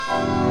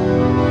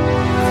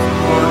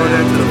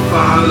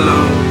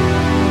Hollow.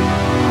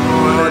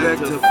 Hard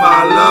act to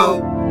follow.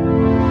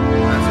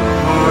 That's a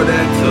hard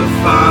act to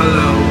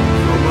follow.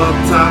 From up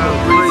top of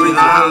Breezy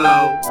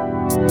Hollow.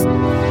 That's a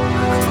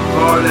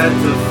hard act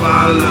to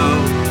follow.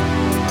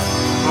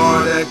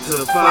 Hard act to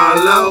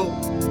follow.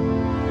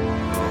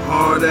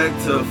 Hard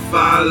act to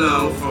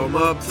follow from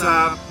up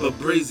top of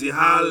Breezy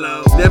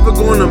Hollow. Never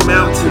gonna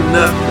amount to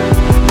nothing.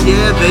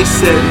 Yeah, they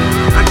said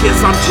it. I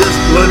guess I'm just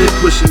blunted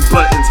pushing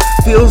buttons.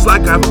 Feels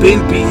like I've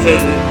been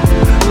beheaded.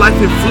 Life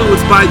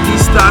influenced by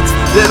these thoughts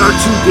that are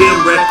too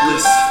damn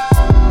reckless.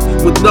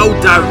 With no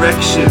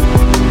direction.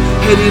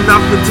 Heading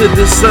off into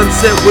the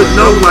sunset with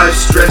no life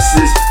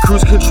stresses.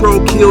 Cruise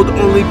control killed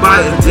only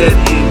by a dead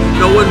end.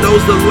 No one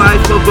knows the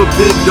life of a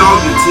big dog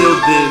until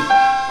then.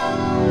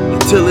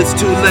 Until it's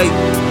too late.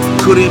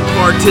 Couldn't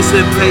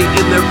participate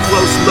in their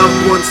close loved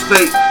one's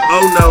fate.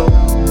 Oh no,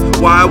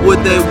 why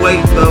would they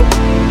wait though?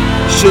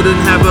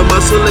 Shouldn't have a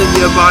muscle in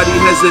your body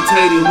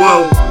hesitating,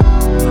 whoa.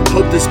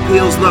 Hope this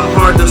pill's not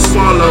hard to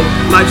swallow.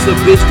 Life's a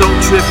bitch, don't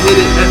trip, hit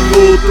it at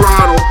full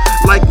throttle.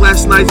 Like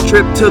last night's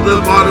trip to the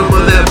bottom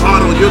of that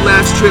bottle. Your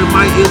last trip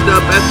might end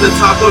up at the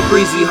top of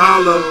Breezy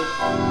Hollow.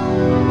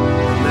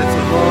 And that's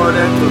a hard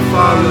act to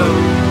follow.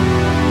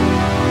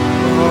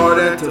 A hard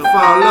act to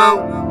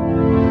follow.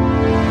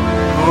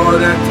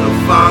 Hard act to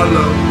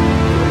follow.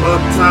 From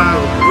up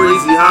top of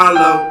Breezy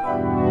Hollow.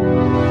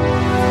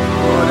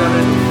 Hard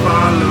act to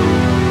follow.